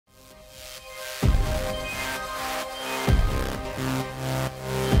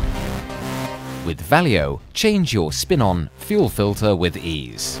With Valeo, change your spin-on fuel filter with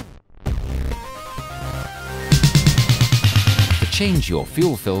ease. To change your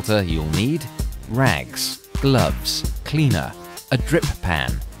fuel filter, you'll need rags, gloves, cleaner, a drip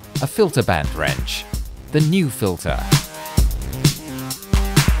pan, a filter band wrench, the new filter.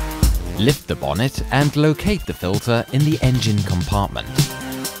 Lift the bonnet and locate the filter in the engine compartment.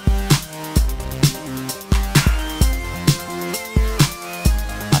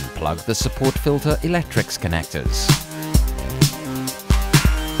 Unplug the support filter electrics connectors.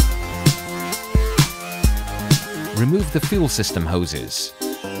 Remove the fuel system hoses.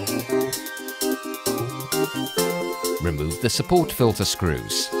 Remove the support filter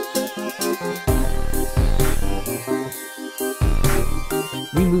screws.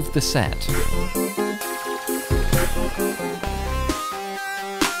 Remove the set.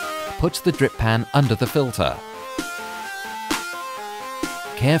 Put the drip pan under the filter.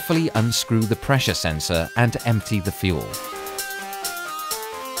 Carefully unscrew the pressure sensor and empty the fuel.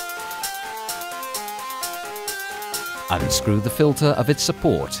 Unscrew the filter of its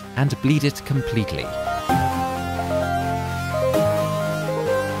support and bleed it completely.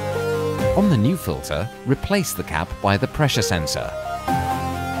 On the new filter, replace the cap by the pressure sensor.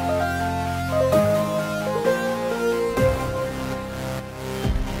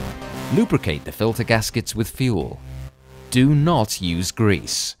 Lubricate the filter gaskets with fuel. Do not use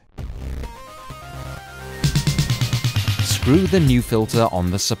grease. Screw the new filter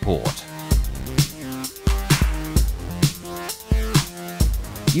on the support.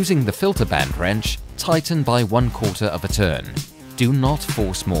 Using the filter band wrench, tighten by 1/4 of a turn. Do not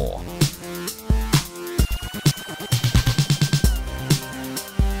force more.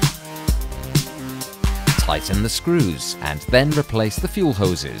 Tighten the screws and then replace the fuel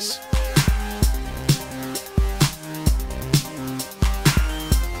hoses.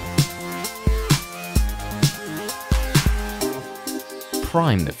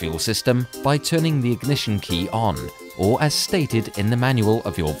 Prime the fuel system by turning the ignition key on, or as stated in the manual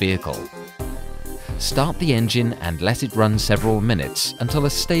of your vehicle. Start the engine and let it run several minutes until a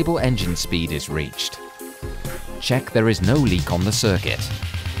stable engine speed is reached. Check there is no leak on the circuit.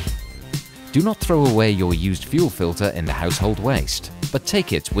 Do not throw away your used fuel filter in the household waste, but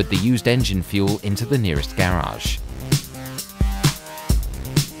take it with the used engine fuel into the nearest garage.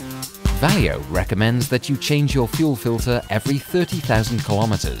 Valeo recommends that you change your fuel filter every 30,000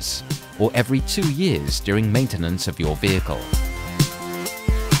 kilometers, or every 2 years during maintenance of your vehicle.